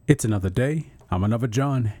It's another day. I'm Another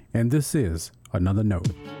John, and this is Another Note.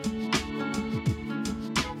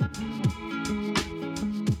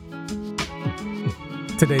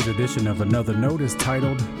 Today's edition of Another Note is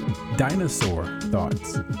titled Dinosaur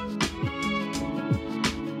Thoughts.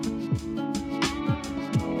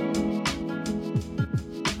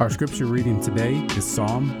 Our scripture reading today is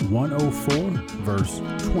Psalm 104, verse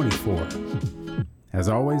 24. As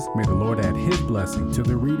always, may the Lord add His blessing to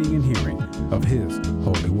the reading and hearing of His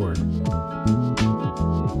holy word.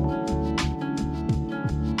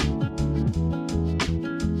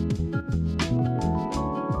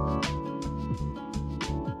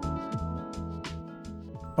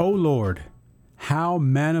 O Lord, how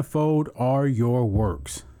manifold are your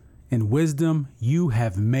works! In wisdom you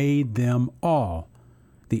have made them all.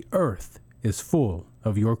 The earth is full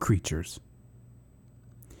of your creatures.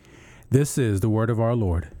 This is the word of our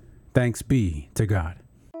Lord. Thanks be to God.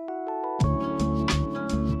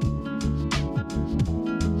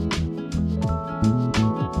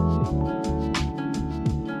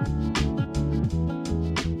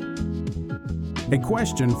 A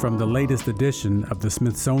question from the latest edition of the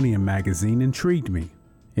Smithsonian Magazine intrigued me.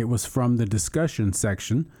 It was from the discussion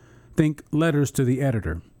section. Think letters to the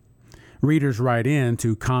editor. Readers write in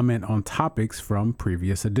to comment on topics from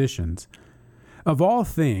previous editions. Of all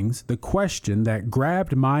things, the question that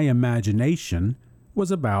grabbed my imagination was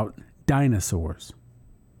about dinosaurs.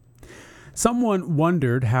 Someone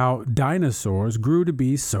wondered how dinosaurs grew to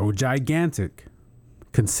be so gigantic.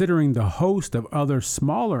 Considering the host of other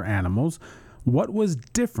smaller animals, what was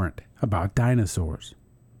different about dinosaurs?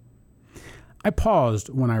 I paused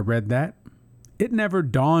when I read that. It never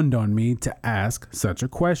dawned on me to ask such a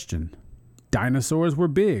question. Dinosaurs were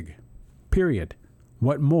big. Period.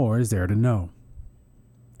 What more is there to know?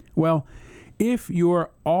 Well, if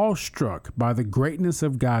you're awestruck by the greatness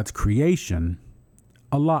of God's creation,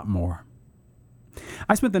 a lot more.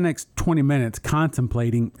 I spent the next 20 minutes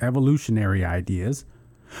contemplating evolutionary ideas.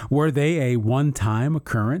 Were they a one-time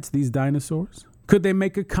occurrence, these dinosaurs? Could they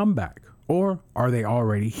make a comeback? Or are they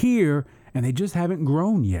already here and they just haven't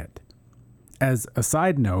grown yet? As a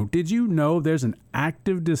side note, did you know there's an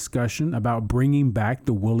active discussion about bringing back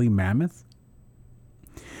the woolly mammoth?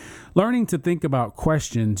 Learning to think about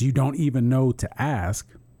questions you don't even know to ask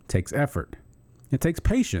takes effort. It takes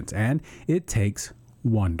patience and it takes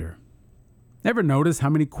wonder. Ever notice how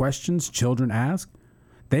many questions children ask?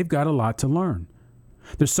 They've got a lot to learn.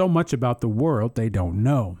 There's so much about the world they don't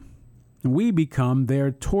know. We become their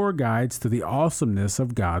tour guides to the awesomeness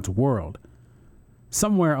of God's world.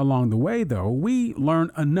 Somewhere along the way, though, we learn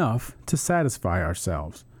enough to satisfy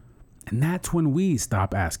ourselves. And that's when we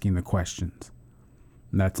stop asking the questions.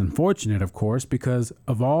 And that's unfortunate, of course, because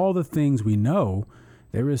of all the things we know,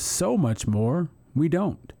 there is so much more we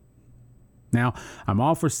don't. Now, I'm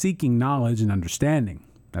all for seeking knowledge and understanding.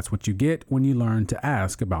 That's what you get when you learn to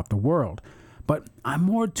ask about the world. But I'm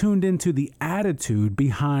more tuned into the attitude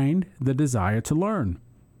behind the desire to learn.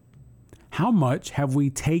 How much have we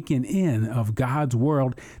taken in of God's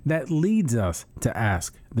world that leads us to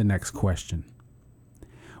ask the next question?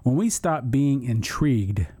 When we stop being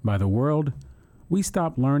intrigued by the world, we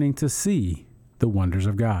stop learning to see the wonders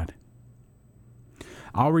of God.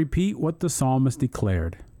 I'll repeat what the psalmist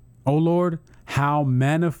declared. O Lord, how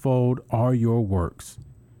manifold are your works!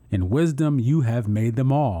 In wisdom you have made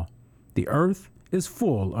them all. The earth is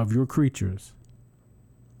full of your creatures.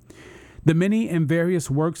 The many and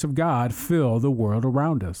various works of God fill the world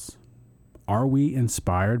around us. Are we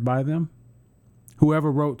inspired by them?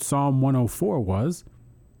 Whoever wrote Psalm 104 was.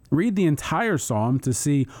 Read the entire psalm to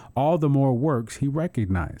see all the more works he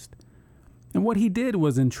recognized. And what he did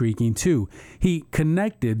was intriguing too. He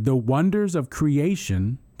connected the wonders of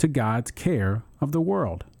creation to God's care of the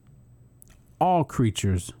world. All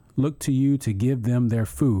creatures look to you to give them their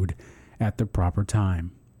food at the proper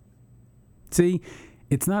time. See,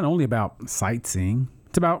 it's not only about sightseeing,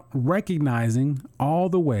 it's about recognizing all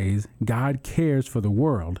the ways God cares for the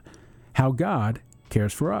world, how God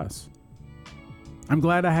cares for us. I'm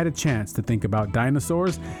glad I had a chance to think about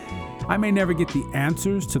dinosaurs. I may never get the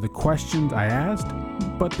answers to the questions I asked,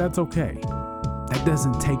 but that's okay. That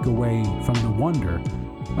doesn't take away from the wonder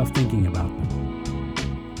of thinking about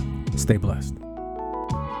them. Stay blessed.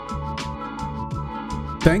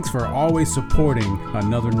 Thanks for always supporting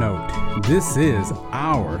Another Note. This is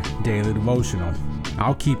our daily devotional.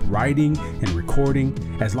 I'll keep writing and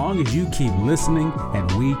recording as long as you keep listening and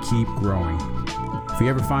we keep growing. If you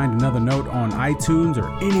ever find Another Note on iTunes or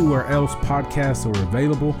anywhere else podcasts are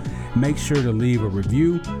available, make sure to leave a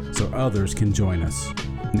review so others can join us.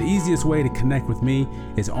 And the easiest way to connect with me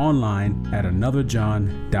is online at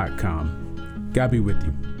anotherjohn.com. God be with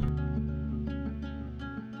you.